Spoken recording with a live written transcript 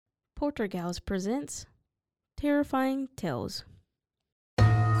Poltergals presents Terrifying Tales.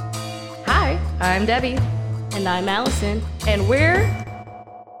 Hi, I'm Debbie. And I'm Allison. And we're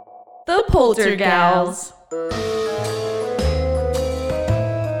the Poltergals.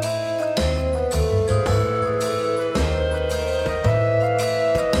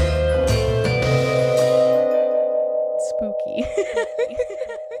 Spooky.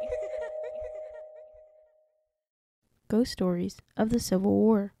 Ghost Stories of the Civil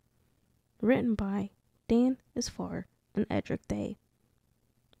War. Written by Dan Isfar and Edric Day.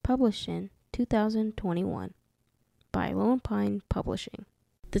 Published in 2021 by Lone Pine Publishing.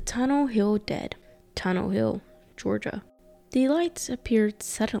 The Tunnel Hill Dead. Tunnel Hill, Georgia. The lights appeared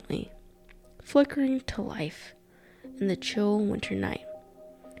suddenly, flickering to life in the chill winter night,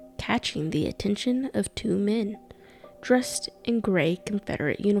 catching the attention of two men dressed in gray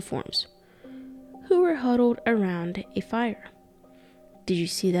Confederate uniforms who were huddled around a fire. "Did you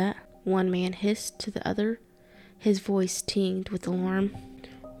see that?" one man hissed to the other, his voice tinged with alarm.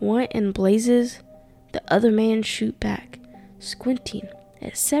 "What in blazes?" the other man shoot back, squinting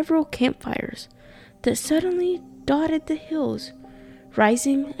at several campfires that suddenly dotted the hills,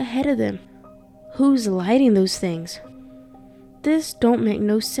 rising ahead of them. "Who's lighting those things?" "This don't make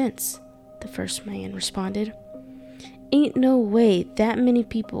no sense," the first man responded. "Ain't no way that many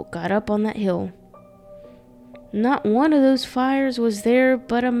people got up on that hill. Not one of those fires was there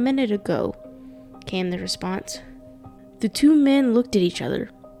but a minute ago," came the response. The two men looked at each other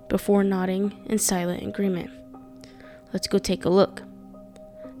before nodding in silent agreement. "Let's go take a look."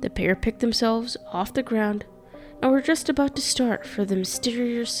 The pair picked themselves off the ground and were just about to start for the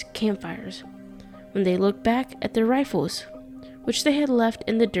mysterious campfires when they looked back at their rifles, which they had left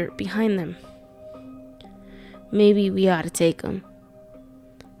in the dirt behind them. "Maybe we ought to take 'em."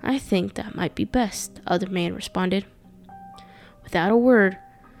 "I think that might be best," the other man responded. Without a word,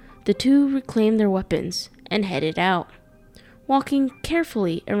 the two reclaimed their weapons and headed out, walking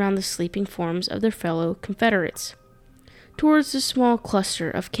carefully around the sleeping forms of their fellow Confederates, towards the small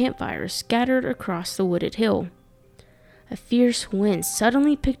cluster of campfires scattered across the wooded hill. A fierce wind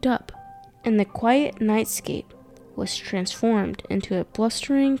suddenly picked up, and the quiet nightscape was transformed into a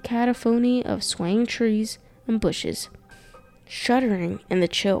blustering cacophony of swaying trees and bushes. Shuddering in the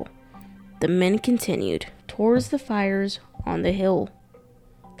chill, the men continued towards the fires on the hill.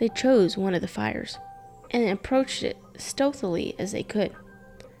 They chose one of the fires and approached it stealthily as they could,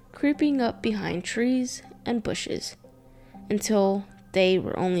 creeping up behind trees and bushes until they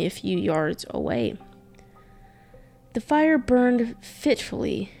were only a few yards away. The fire burned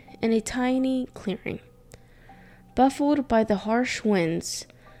fitfully in a tiny clearing, buffeted by the harsh winds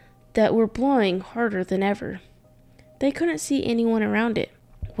that were blowing harder than ever. They couldn't see anyone around it.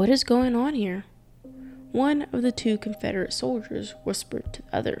 "What is going on here?" one of the two Confederate soldiers whispered to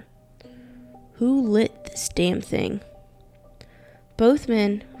the other. "Who lit this damn thing?" Both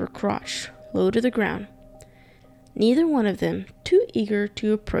men were crouched low to the ground, neither one of them too eager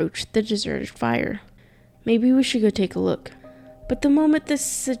to approach the deserted fire. "Maybe we should go take a look." But the moment this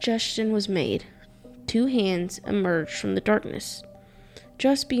suggestion was made, two hands emerged from the darkness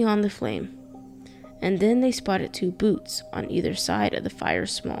just beyond the flame, and then they spotted two boots on either side of the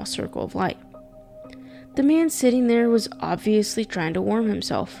fire's small circle of light. The man sitting there was obviously trying to warm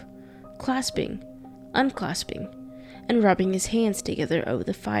himself, clasping, unclasping, and rubbing his hands together over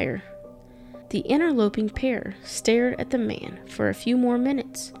the fire. The interloping pair stared at the man for a few more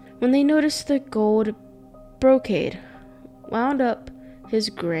minutes when they noticed the gold brocade wound up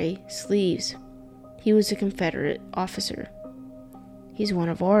his gray sleeves. He was a Confederate officer. "He's one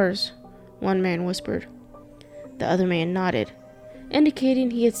of ours," one man whispered. The other man nodded,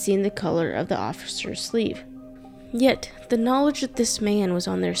 indicating he had seen the color of the officer's sleeve. Yet, the knowledge that this man was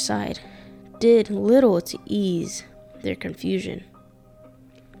on their side did little to ease their confusion.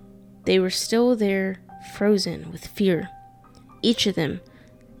 They were still there, frozen with fear, each of them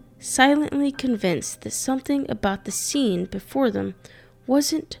silently convinced that something about the scene before them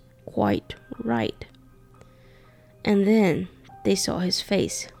wasn't quite right. And then they saw his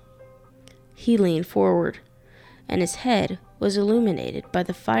face. He leaned forward, and his head was illuminated by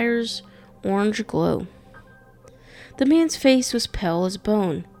the fire's orange glow. The man's face was pale as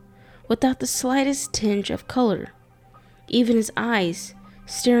bone, without the slightest tinge of color. Even his eyes,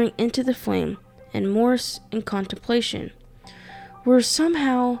 staring into the flame in remorse and contemplation, were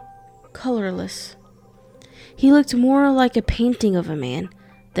somehow colorless. He looked more like a painting of a man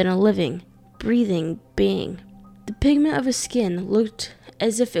than a living, breathing being. The pigment of his skin looked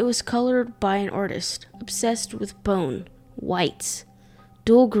as if it was colored by an artist obsessed with bone, whites,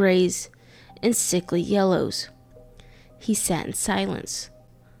 dull grays, and sickly yellows. He sat in silence,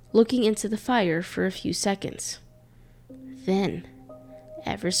 looking into the fire for a few seconds. Then,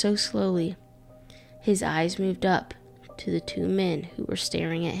 ever so slowly, his eyes moved up to the two men who were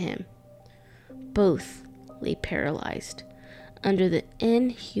staring at him. Both lay paralyzed under the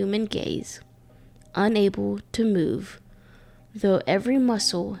inhuman gaze, unable to move, though every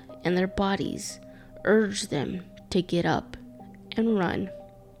muscle in their bodies urged them to get up and run.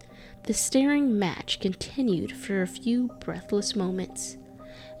 The staring match continued for a few breathless moments,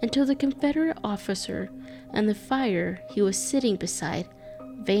 until the Confederate officer and the fire he was sitting beside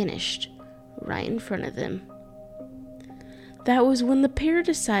vanished right in front of them. That was when the pair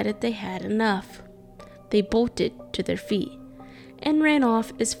decided they had enough. They bolted to their feet and ran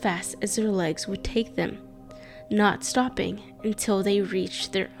off as fast as their legs would take them, not stopping until they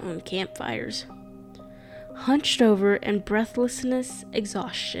reached their own campfires. Hunched over in breathlessness,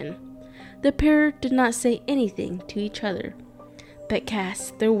 exhaustion, the pair did not say anything to each other, but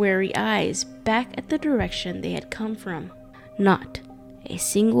cast their weary eyes back at the direction they had come from. Not a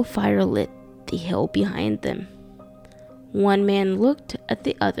single fire lit the hill behind them. One man looked at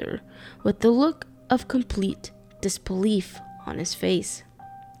the other with the look of complete disbelief on his face.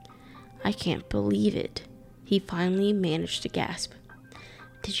 "I can't believe it," he finally managed to gasp.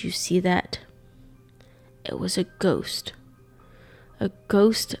 "Did you see that?" It was a ghost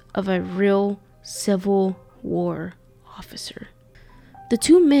of a real Civil War officer. The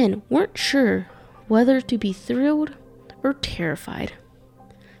two men weren't sure whether to be thrilled or terrified.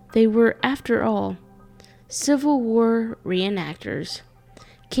 They were, after all, Civil War reenactors,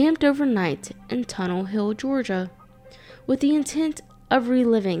 camped overnight in Tunnel Hill, Georgia, with the intent of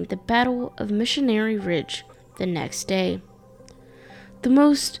reliving the Battle of Missionary Ridge the next day. The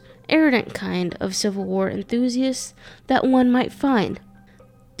most ardent kind of Civil War enthusiasts that one might find.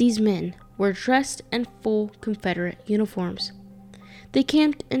 These men were dressed in full Confederate uniforms. They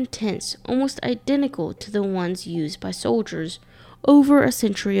camped in tents almost identical to the ones used by soldiers over a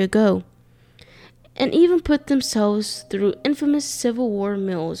century ago, and even put themselves through infamous Civil War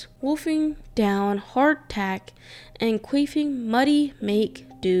meals, wolfing down hardtack and quaffing muddy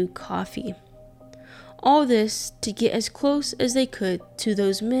make-do coffee. All this to get as close as they could to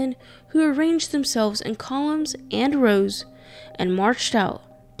those men who arranged themselves in columns and rows and marched out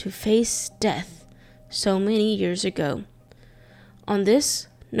to face death so many years ago. On this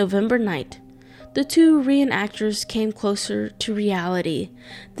November night, the two reenactors came closer to reality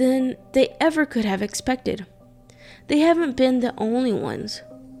than they ever could have expected. They haven't been the only ones.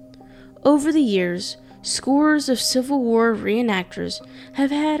 Over the years, scores of Civil War reenactors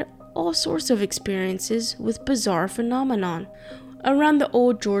have had all sorts of experiences with bizarre phenomenon around the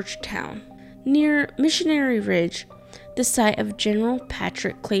old Georgetown, near Missionary Ridge, the site of General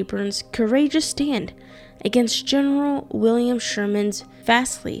Patrick Cleburne's courageous stand against General William Sherman's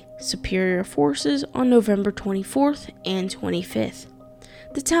vastly superior forces on November 24th and 25th.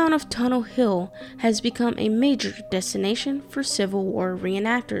 The town of Tunnel Hill has become a major destination for Civil War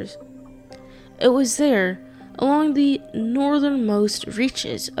reenactors. It was there, along the northernmost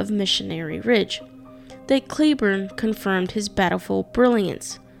reaches of Missionary Ridge, that Cleburne confirmed his battlefield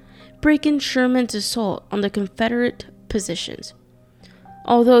brilliance, breaking Sherman's assault on the Confederate positions,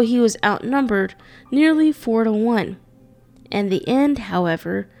 although he was outnumbered nearly 4-1. In the end,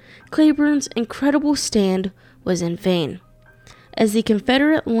 however, Cleburne's incredible stand was in vain, as the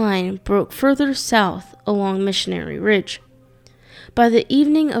Confederate line broke further south along Missionary Ridge. By the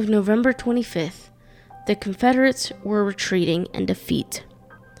evening of November 25th, the Confederates were retreating in defeat.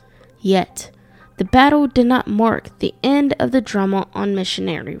 Yet, the battle did not mark the end of the drama on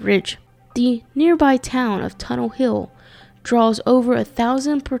Missionary Ridge. The nearby town of Tunnel Hill draws over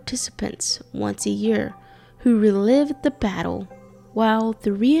 1,000 participants once a year who relive the battle, while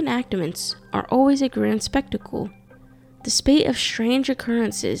the reenactments are always a grand spectacle. The spate of strange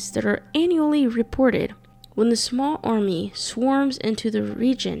occurrences that are annually reported when the small army swarms into the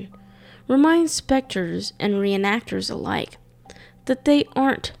region reminds spectators and reenactors alike that they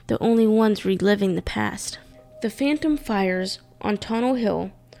aren't the only ones reliving the past. The phantom fires on Tunnel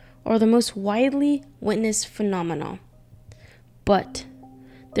Hill are the most widely witnessed phenomenon, but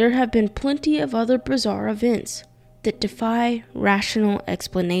there have been plenty of other bizarre events that defy rational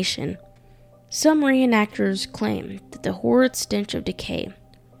explanation. Some reenactors claim that the horrid stench of decay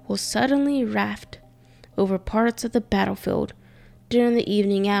will suddenly waft over parts of the battlefield during the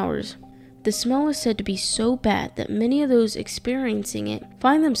evening hours. The smell is said to be so bad that many of those experiencing it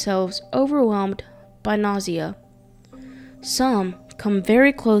find themselves overwhelmed by nausea. Some come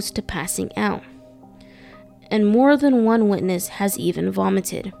very close to passing out, and more than one witness has even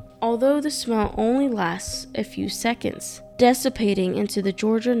vomited. Although the smell only lasts a few seconds, dissipating into the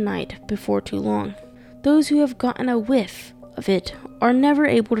Georgia night before too long. Those who have gotten a whiff of it are never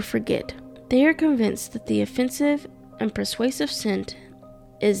able to forget. They are convinced that the offensive and persuasive scent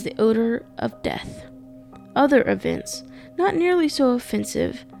is the odor of death. Other events, not nearly so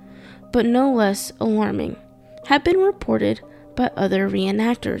offensive, but no less alarming, have been reported by other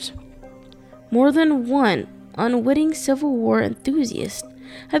reenactors. More than one unwitting Civil War enthusiast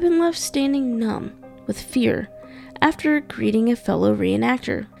have been left standing numb with fear after greeting a fellow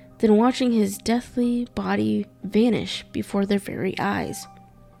reenactor, then watching his deathly body vanish before their very eyes.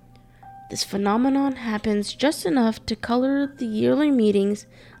 This phenomenon happens just enough to color the yearly meetings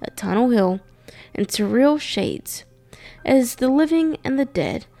at Tunnel Hill in surreal shades, as the living and the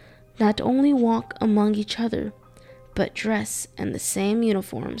dead not only walk among each other, but dress in the same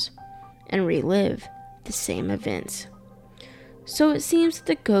uniforms and relive the same events. So it seems that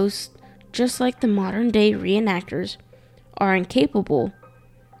the ghosts, just like the modern-day reenactors, are incapable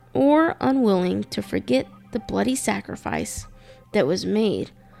or unwilling to forget the bloody sacrifice that was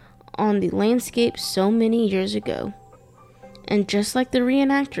made on the landscape so many years ago. And just like the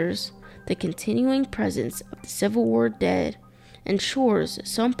reenactors, the continuing presence of the Civil War dead ensures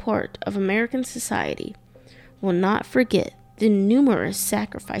some part of American society will not forget the numerous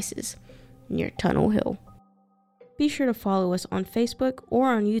sacrifices near Tunnel Hill. Be sure to follow us on Facebook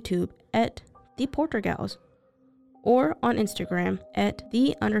or on YouTube at The Poltergals, or on Instagram at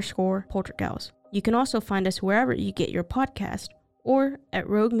 _Poltergals. You can also find us wherever you get your podcast, or at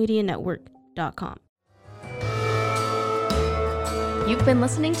roguemedianetwork.com. You've been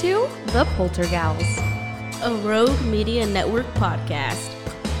listening to The Poltergals, a Rogue Media Network podcast.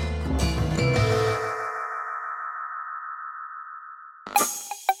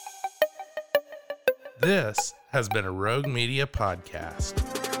 This has been a Rogue Media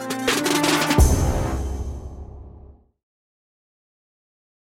podcast.